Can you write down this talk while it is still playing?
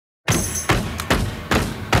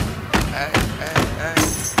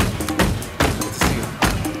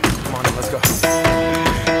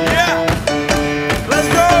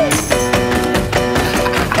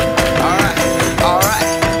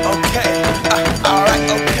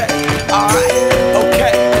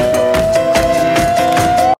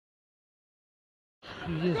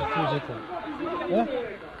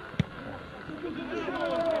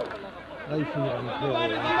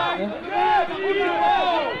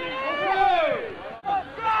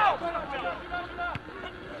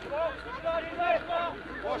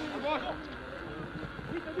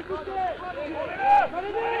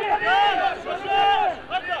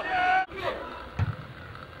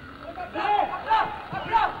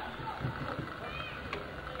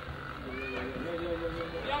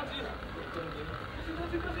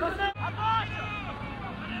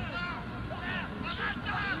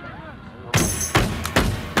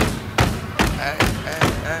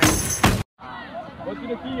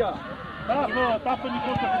de qui là? Tape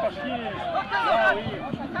Nico, ça fait pas chier. Ah oui.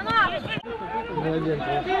 On est bien.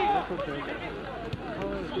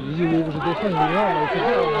 Il dit, je descends, il dit non, mais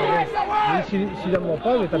c'est bien. S'il n'en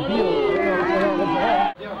pas, mais tant pis, on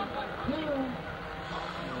reprend.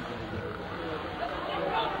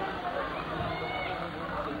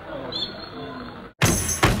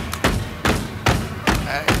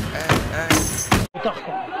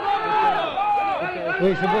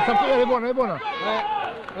 Oui, c'est bon, ça peut, elle est bonne, elle est bonne. Ouais,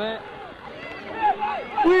 ouais.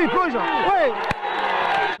 Oui, plonge, ouais.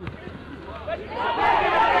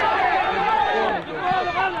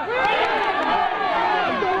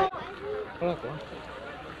 Voilà quoi.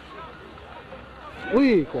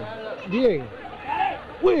 Oui, quoi. Bien.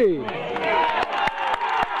 Oui.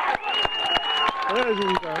 Ouais, j'ai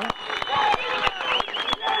vu ça, hein.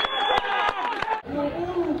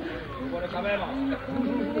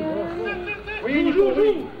 Oui, joue.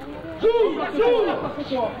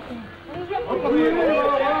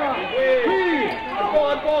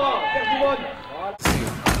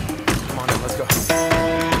 Come on in, let's go.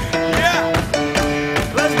 Yeah!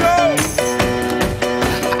 Let's go!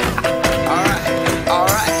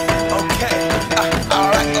 Alright, okay.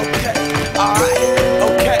 Alright,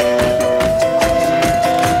 okay.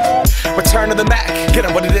 Return to the Mac. Get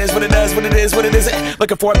up what it is, what it does, what it is, what it isn't.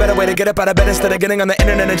 Looking for a better way to get up out of bed instead of getting on the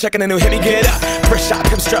internet and checking a new hit. Me get up. First shot,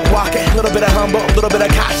 come strut walking. A little bit of humble, a little bit of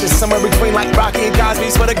cautious. Somewhere between like Rocky and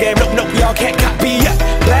Cosby's for the game. Nope, y'all can't copy yet.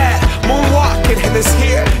 Bad moonwalking, and this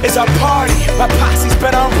here is our party. My posse's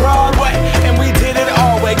been on Broadway, and we did it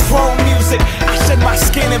all way. Chrome music, I shed my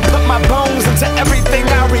skin and put my bones into everything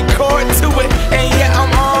I record to it. And yeah,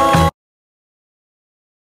 I'm on.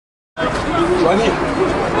 Johnny,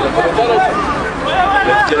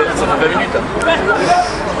 ça fait 20 minutes.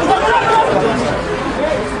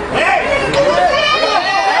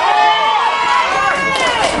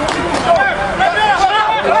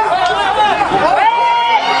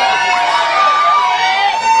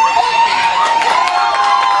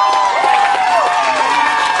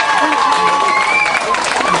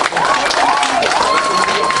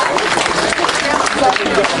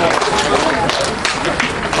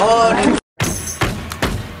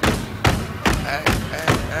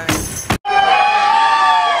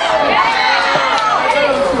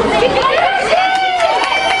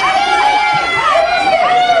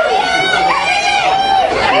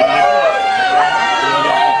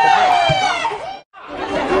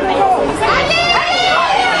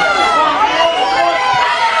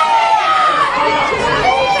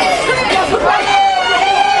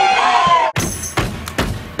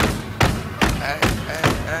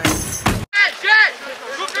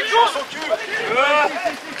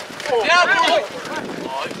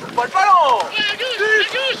 Pas le ballon!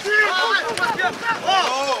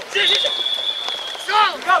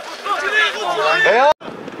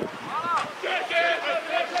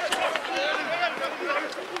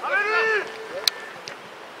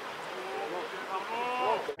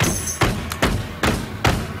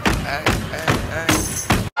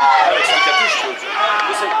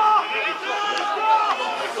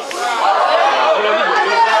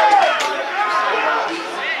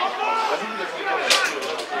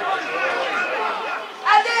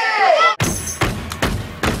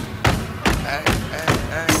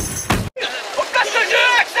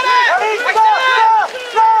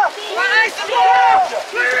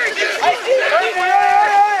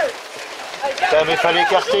 Putain, mais fallait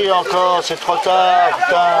écarter encore, c'est trop tard,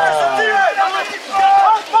 putain.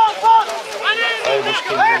 Allez,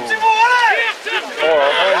 bousquez-nous.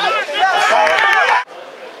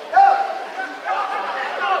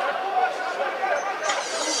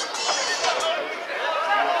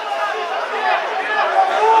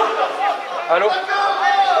 Allô?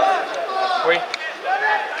 Oui.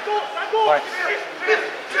 Ouais.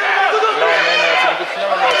 Là on mène, c'est le final,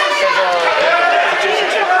 on est 16h.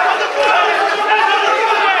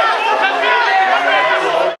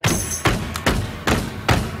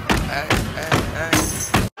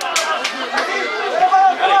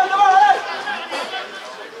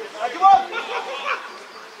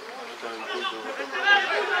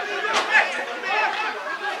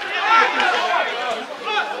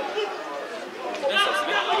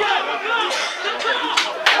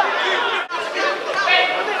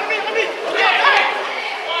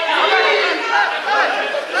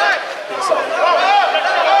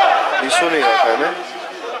 Il est sonné là quand même.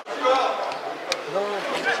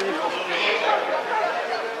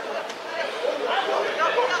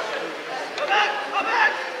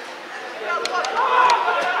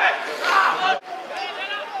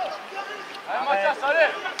 Allez Mathias, allez.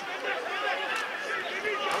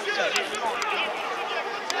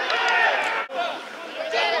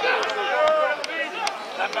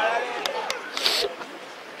 Let's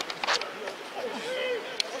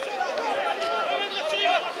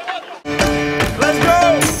go!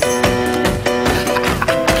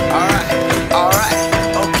 Alright,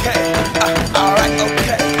 okay. Alright,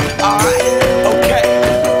 okay.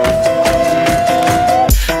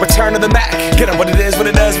 Return to the Mac. Get up what it is, what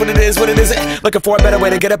it does, what it is, what it isn't. Looking for a better way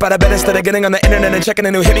to get up out of bed instead of getting on the internet and checking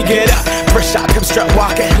a new hit. Me get up. First shot, come strut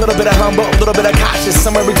walking. A little bit of humble, a little bit of cautious.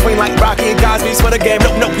 Somewhere between like Rocky and Cosby's for the game.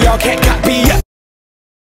 Nope, y'all can't copy.